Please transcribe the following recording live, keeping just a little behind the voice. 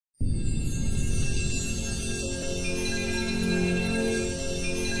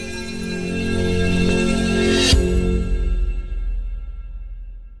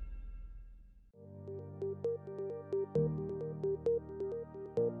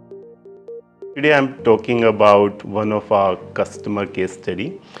Today I'm talking about one of our customer case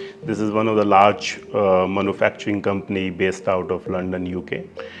study. This is one of the large manufacturing company based out of London, UK.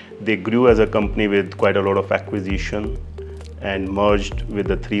 They grew as a company with quite a lot of acquisition and merged with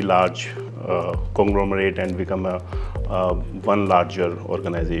the three large conglomerate and become a one larger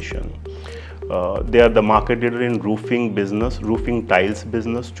organization. They are the market leader in roofing business, roofing tiles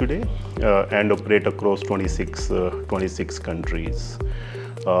business today, and operate across 26 countries.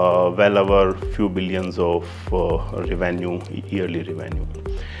 Well over few billions of revenue, yearly revenue.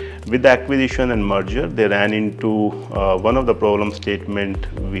 With the acquisition and merger, they ran into one of the problem statement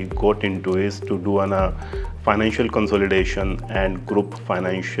we got into is to do a financial consolidation and group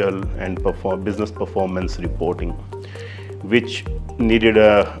financial and business performance reporting, which needed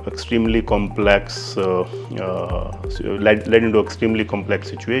a extremely complex, led into extremely complex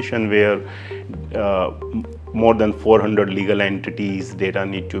situation where more than 400 legal entities data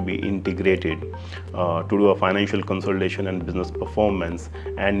need to be integrated to do a financial consolidation and business performance,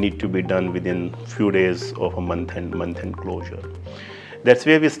 and need to be done within few days of a month-end closure. That's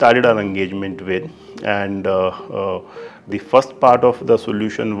where we started our engagement with, and the first part of the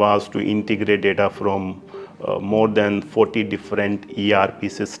solution was to integrate data from more than 40 different ERP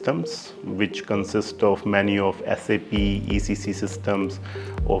systems, which consist of many of SAP ECC systems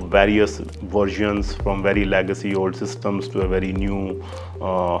of various versions, from very legacy old systems to a very new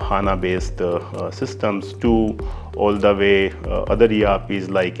HANA based systems, to all the way other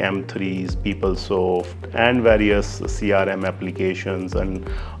ERPs like M3s, PeopleSoft, and various CRM applications and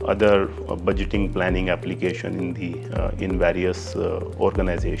other budgeting planning application in various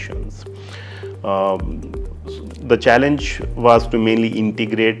organizations. The challenge was to mainly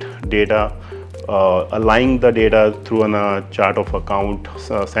integrate data, align the data through a chart of account,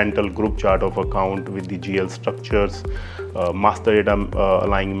 central group chart of account with the GL structures, master data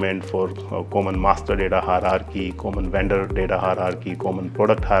alignment for common master data hierarchy, common vendor data hierarchy, common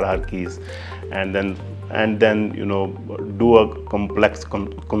product hierarchies, and then do a complex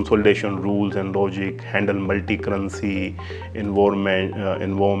consolidation rules and logic, handle multi-currency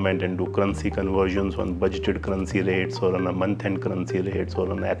environment and do currency conversions on budgeted currency rates or on a month-end currency rates or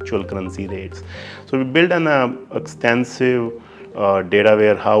on actual currency rates. So we built an extensive data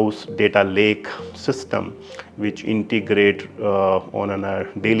warehouse, data lake system, which integrate on a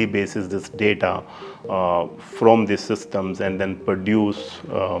daily basis this data from these systems, and then produce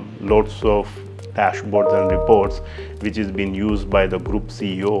lots of dashboards and reports, which is being used by the group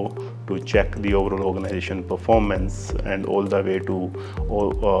CEO to check the overall organization performance, and all the way to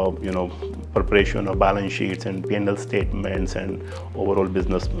preparation of balance sheets and P&L statements and overall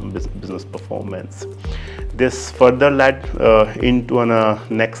business performance. This further led into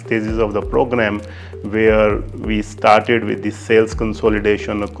next stages of the program, where we started with the sales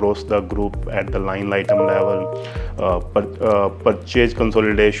consolidation across the group at the line item level, purchase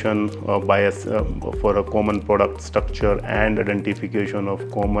consolidation for a common product structure, and identification of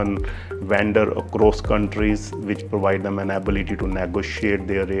common vendor across countries, which provide them an ability to negotiate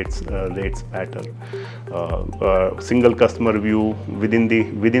their rates better. Single customer view within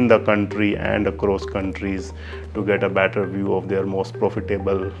the country and across countries to get a better view of their most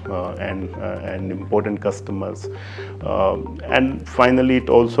profitable and important customers. And finally, it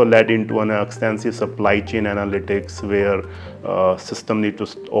also led into an extensive supply chain analytics, where system need to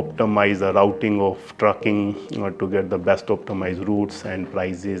optimize the routing of trucking to get the best optimized routes and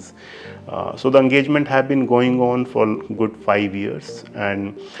prices. So the engagement have been going on for good 5 years,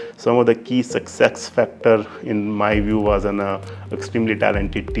 and some of the key success factor in my view was an extremely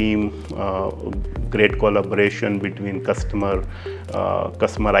talented team, great collaboration between customer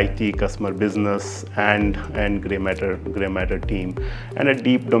IT, customer business, and GrayMatter team, and a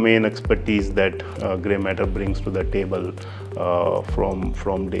deep domain expertise that GrayMatter brings to the table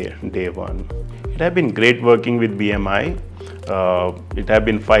from day one. It has been great working with BMI. It has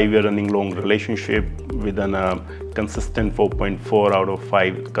been 5-year running long relationship with a consistent 4.4 out of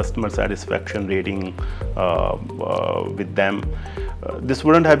 5 customer satisfaction rating with them. This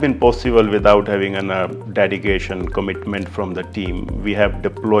wouldn't have been possible without having a dedication, commitment from the team. We have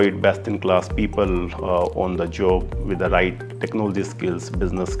deployed best-in-class people on the job with the right technology skills,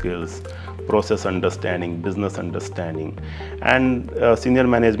 business skills, process understanding, business understanding, and senior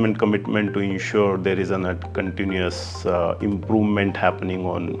management commitment to ensure there is a continuous improvement happening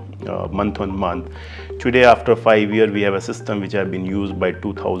on month. Today, after 5 years, we have a system which has been used by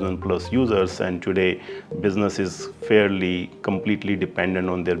 2,000 plus users, and today business is fairly completely dependent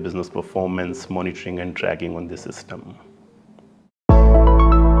on their business performance monitoring and tracking on this system.